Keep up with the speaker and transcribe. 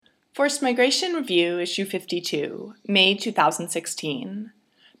Forced Migration Review, Issue 52, May 2016.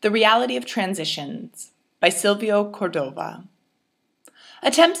 The Reality of Transitions, by Silvio Cordova.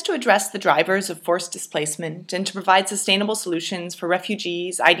 Attempts to address the drivers of forced displacement and to provide sustainable solutions for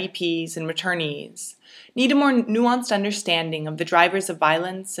refugees, IDPs, and returnees need a more nuanced understanding of the drivers of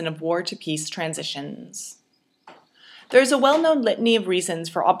violence and of war-to-peace transitions. There is a well-known litany of reasons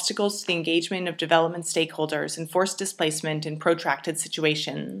for obstacles to the engagement of development stakeholders in forced displacement in protracted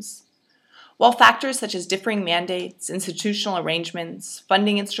situations. While factors such as differing mandates, institutional arrangements,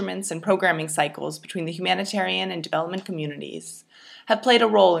 funding instruments, and programming cycles between the humanitarian and development communities have played a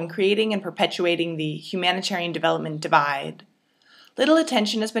role in creating and perpetuating the humanitarian development divide, little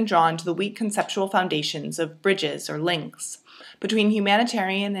attention has been drawn to the weak conceptual foundations of bridges or links between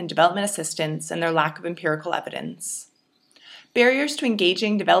humanitarian and development assistance and their lack of empirical evidence. Barriers to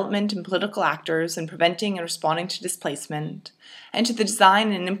engaging development and political actors in preventing and responding to displacement, and to the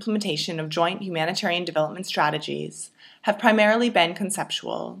design and implementation of joint humanitarian development strategies have primarily been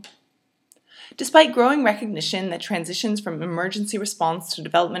conceptual. Despite growing recognition that transitions from emergency response to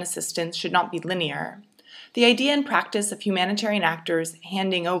development assistance should not be linear, the idea and practice of humanitarian actors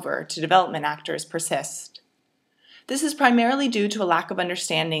handing over to development actors persist. This is primarily due to a lack of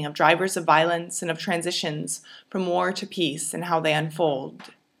understanding of drivers of violence and of transitions from war to peace and how they unfold.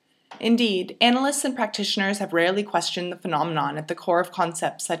 Indeed, analysts and practitioners have rarely questioned the phenomenon at the core of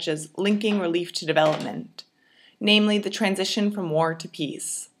concepts such as linking relief to development, namely the transition from war to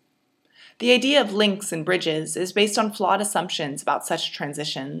peace. The idea of links and bridges is based on flawed assumptions about such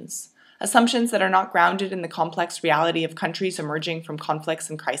transitions, assumptions that are not grounded in the complex reality of countries emerging from conflicts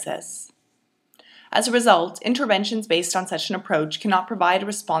and crisis. As a result, interventions based on such an approach cannot provide a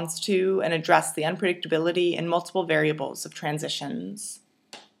response to and address the unpredictability and multiple variables of transitions.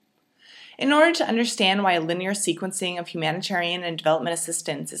 In order to understand why a linear sequencing of humanitarian and development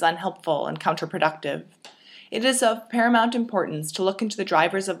assistance is unhelpful and counterproductive, it is of paramount importance to look into the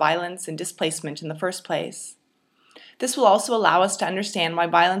drivers of violence and displacement in the first place. This will also allow us to understand why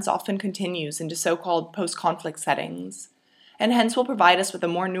violence often continues into so-called post-conflict settings, and hence will provide us with a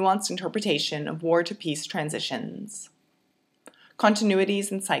more nuanced interpretation of war-to-peace transitions. Continuities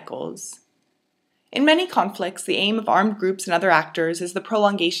and cycles. In many conflicts, the aim of armed groups and other actors is the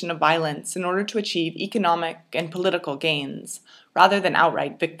prolongation of violence in order to achieve economic and political gains, rather than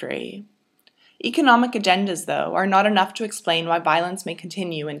outright victory. Economic agendas, though, are not enough to explain why violence may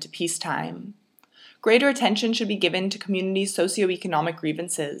continue into peacetime. Greater attention should be given to communities' socioeconomic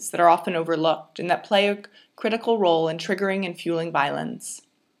grievances that are often overlooked and that play a critical role in triggering and fueling violence.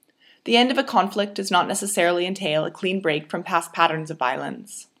 The end of a conflict does not necessarily entail a clean break from past patterns of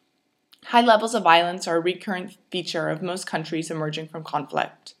violence. High levels of violence are a recurrent feature of most countries emerging from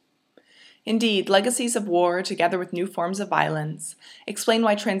conflict. Indeed, legacies of war, together with new forms of violence, explain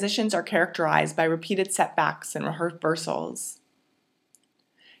why transitions are characterized by repeated setbacks and reversals.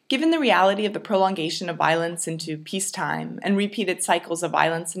 Given the reality of the prolongation of violence into peacetime and repeated cycles of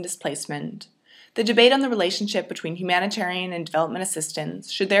violence and displacement, the debate on the relationship between humanitarian and development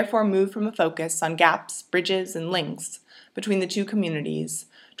assistance should therefore move from a focus on gaps, bridges, and links between the two communities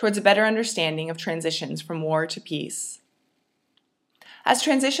towards a better understanding of transitions from war to peace. As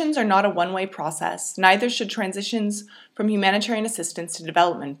transitions are not a one-way process, neither should transitions from humanitarian assistance to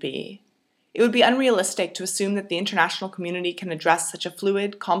development be. It would be unrealistic to assume that the international community can address such a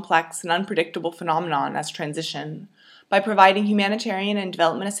fluid, complex, and unpredictable phenomenon as transition by providing humanitarian and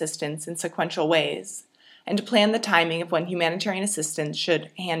development assistance in sequential ways, and to plan the timing of when humanitarian assistance should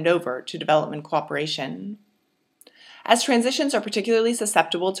hand over to development cooperation. As transitions are particularly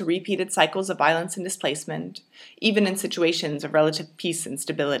susceptible to repeated cycles of violence and displacement, even in situations of relative peace and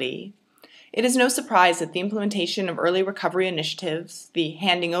stability, it is no surprise that the implementation of early recovery initiatives, the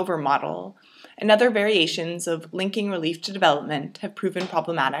handing over model, and other variations of linking relief to development have proven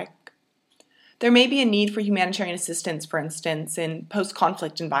problematic. There may be a need for humanitarian assistance, for instance, in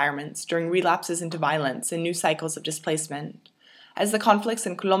post-conflict environments during relapses into violence and new cycles of displacement, as the conflicts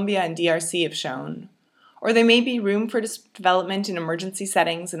in Colombia and DRC have shown, or there may be room for development in emergency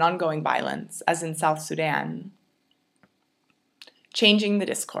settings and ongoing violence, as in South Sudan. Changing the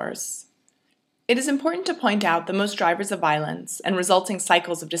discourse. It is important to point out that most drivers of violence and resulting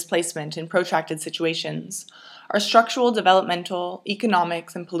cycles of displacement in protracted situations are structural, developmental,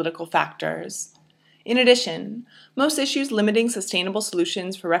 economic, and political factors. In addition, most issues limiting sustainable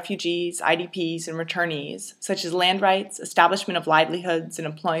solutions for refugees, IDPs, and returnees, such as land rights, establishment of livelihoods and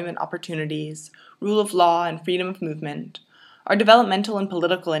employment opportunities, rule of law, and freedom of movement, are developmental and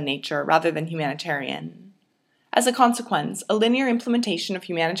political in nature rather than humanitarian. As a consequence, a linear implementation of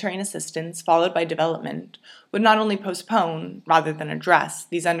humanitarian assistance followed by development would not only postpone, rather than address,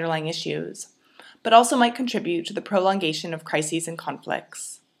 these underlying issues, but also might contribute to the prolongation of crises and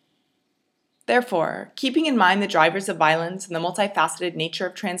conflicts. Therefore, keeping in mind the drivers of violence and the multifaceted nature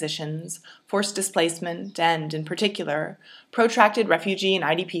of transitions, forced displacement, and, in particular, protracted refugee and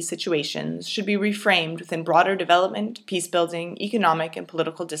IDP situations should be reframed within broader development, peace-building, economic, and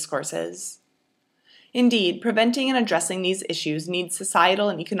political discourses. Indeed, preventing and addressing these issues needs societal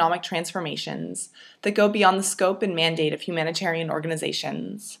and economic transformations that go beyond the scope and mandate of humanitarian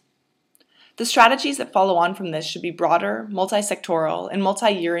organizations. The strategies that follow on from this should be broader, multi-sectoral, and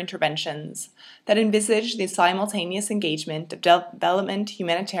multi-year interventions that envisage the simultaneous engagement of development,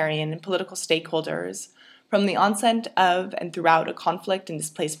 humanitarian, and political stakeholders from the onset of and throughout a conflict and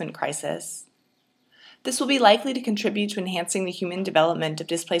displacement crisis. This will be likely to contribute to enhancing the human development of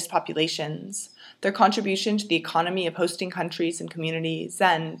displaced populations, their contribution to the economy of hosting countries and communities,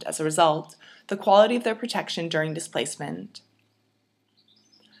 and, as a result, the quality of their protection during displacement.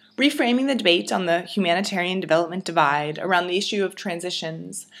 Reframing the debate on the humanitarian development divide around the issue of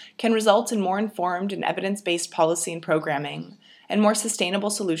transitions can result in more informed and evidence-based policy and programming, and more sustainable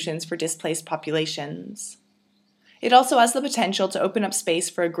solutions for displaced populations. It also has the potential to open up space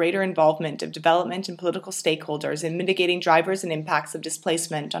for a greater involvement of development and political stakeholders in mitigating drivers and impacts of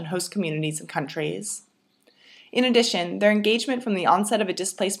displacement on host communities and countries. In addition, their engagement from the onset of a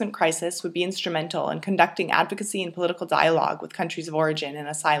displacement crisis would be instrumental in conducting advocacy and political dialogue with countries of origin and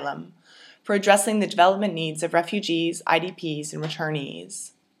asylum for addressing the development needs of refugees, IDPs, and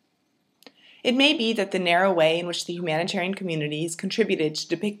returnees. It may be that the narrow way in which the humanitarian community has contributed to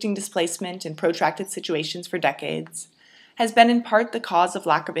depicting displacement in protracted situations for decades has been in part the cause of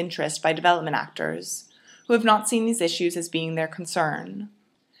lack of interest by development actors, who have not seen these issues as being their concern.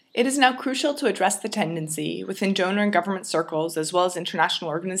 It is now crucial to address the tendency, within donor and government circles as well as international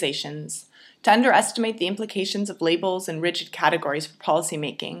organizations, to underestimate the implications of labels and rigid categories for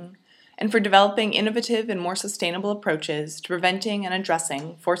policymaking, and for developing innovative and more sustainable approaches to preventing and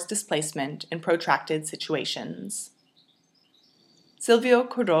addressing forced displacement in protracted situations. Silvio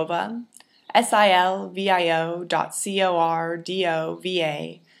Cordova,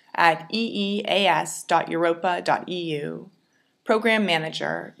 silvio.cordova@eeas.europa.eu, Program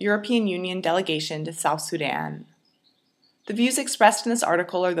Manager, European Union Delegation to South Sudan. The views expressed in this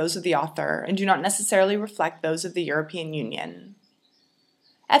article are those of the author and do not necessarily reflect those of the European Union.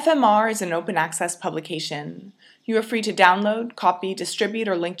 FMR is an open access publication. You are free to download, copy, distribute,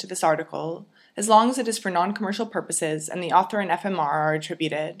 or link to this article, as long as it is for non-commercial purposes and the author and FMR are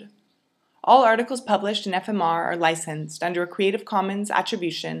attributed. All articles published in FMR are licensed under a Creative Commons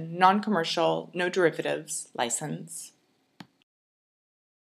Attribution, Non-Commercial, No Derivatives license.